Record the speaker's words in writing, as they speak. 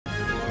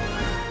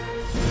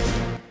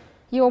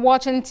You're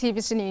watching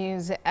TVC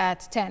News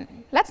at 10.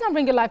 Let's now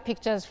bring you live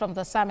pictures from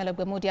the Samuel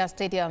Ogbemudia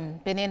Stadium,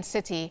 Benin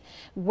City,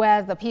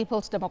 where the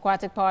People's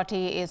Democratic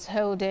Party is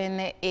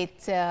holding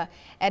its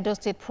Edo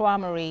State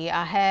Primary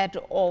ahead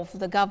of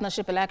the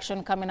governorship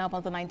election coming up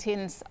on the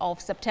 19th of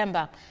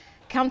September.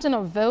 Counting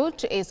of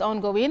vote is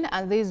ongoing,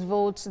 and these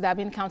votes that are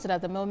being counted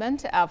at the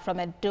moment are from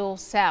Edo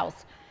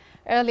South.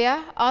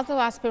 Earlier, other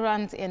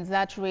aspirants in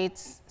that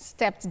race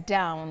stepped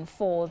down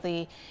for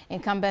the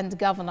incumbent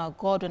governor,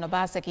 Godwin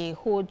Obaseki,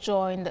 who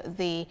joined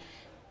the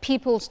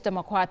People's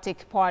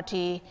Democratic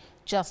Party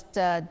just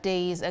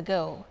days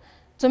ago.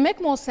 To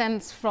make more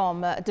sense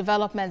from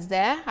developments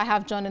there, I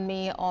have joining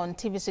me on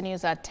TVC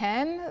News at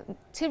 10,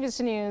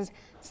 TVC News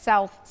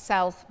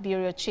South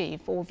Bureau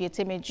Chief,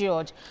 Ovieteme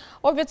George.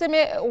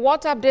 Ovieteme,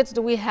 what updates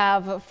do we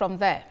have from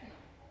there?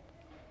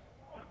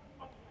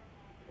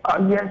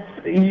 Yes,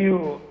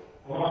 you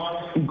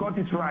got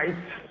it right.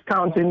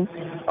 Counting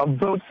of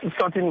votes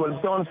sorting was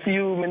done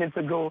few minutes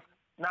ago.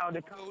 Now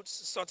the votes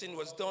sorting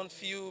was done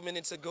few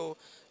minutes ago.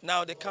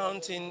 Now the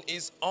counting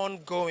is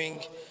ongoing.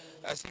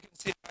 As you can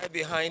see right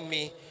behind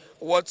me,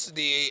 what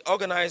the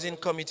organizing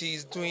committee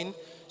is doing,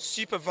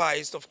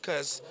 supervised, of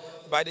course,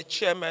 by the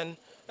chairman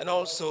and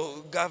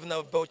also Governor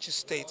of Bauchi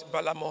State,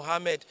 Bala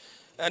Mohammed.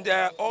 And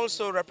there are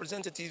also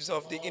representatives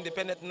of the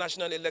Independent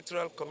National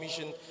Electoral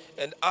Commission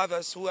and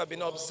others who have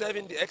been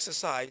observing the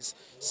exercise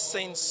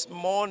since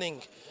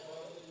morning.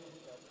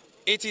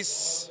 It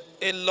is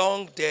a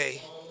long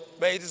day,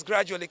 but it is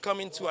gradually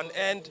coming to an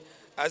end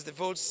as the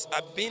votes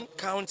are being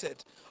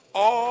counted.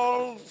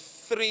 All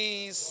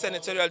three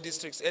senatorial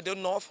districts, Edo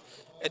North,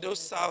 Edo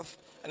South,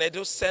 and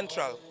Edo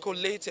Central,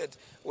 collated.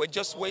 We're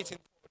just waiting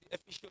for the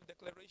official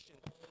declaration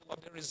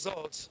of the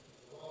results.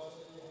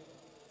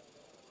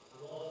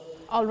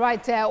 All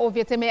right,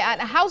 Ovieteme,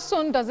 and how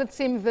soon does it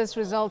seem these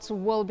results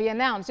will be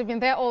announced? You've been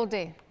there all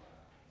day.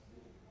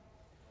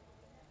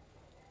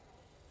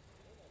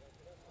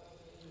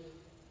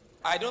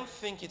 I don't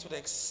think it would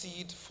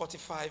exceed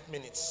 45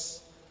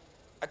 minutes.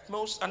 At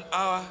most an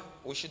hour,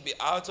 we should be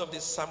out of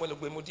this Samuel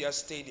Ogbemudia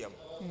Stadium.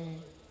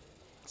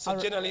 So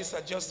journalists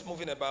are just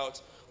moving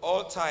about,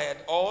 all tired,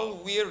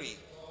 all weary,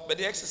 but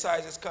the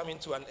exercise is coming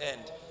to an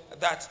end.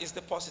 That is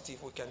the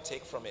positive we can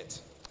take from it.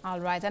 All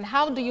right. And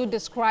how do you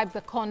describe the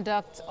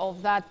conduct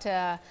of that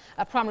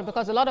primary?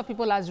 Because a lot of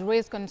people have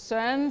raised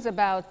concerns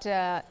about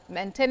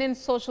maintaining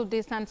social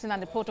distancing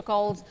and the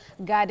protocols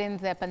guiding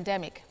the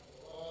pandemic.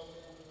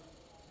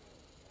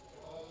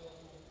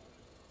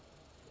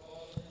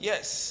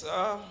 Yes,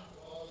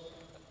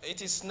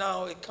 it is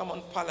now a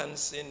common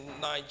parlance in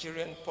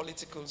Nigerian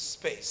political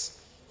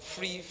space,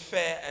 free,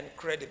 fair, and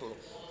credible.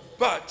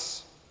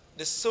 But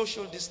the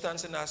social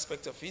distancing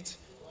aspect of it,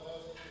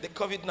 the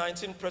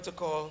COVID-19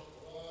 protocol,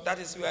 that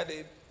is where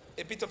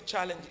a bit of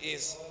challenge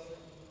is.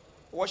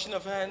 Washing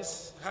of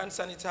hands, hand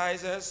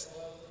sanitizers,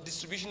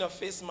 distribution of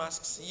face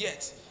masks,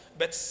 yet.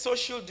 But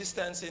social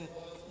distancing,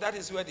 that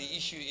is where the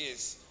issue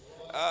is.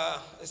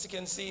 As you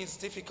can see, it's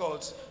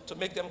difficult to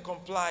make them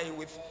comply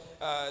with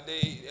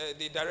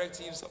the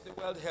directives of the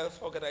World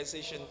Health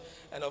Organization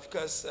and, of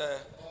course,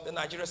 the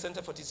Nigeria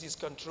Center for Disease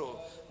Control.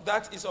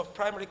 That is of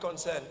primary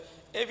concern.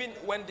 Even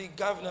when the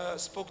governor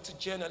spoke to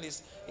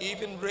journalists, he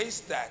even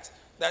raised that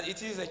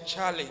it is a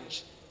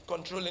challenge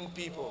controlling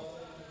people.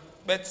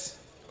 But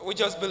we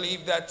just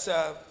believe that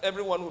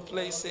everyone will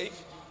play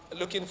safe,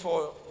 looking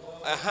for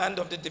a hand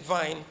of the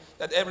divine,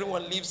 that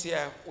everyone lives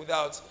here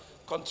without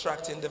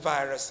contracting the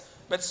virus.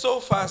 But so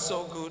far,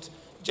 so good.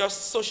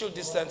 Just social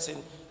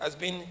distancing has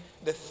been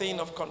the thing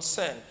of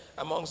concern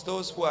amongst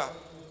those who are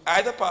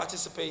either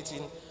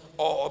participating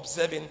or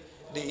observing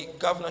the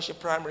governorship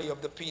primary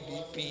of the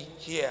PDP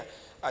here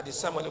at the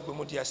Samuel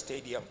Ogbemudia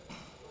Stadium.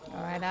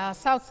 All right, our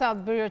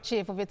South Bureau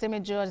Chief,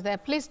 Ovieteme George there.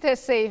 Please stay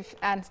safe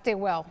and stay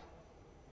well.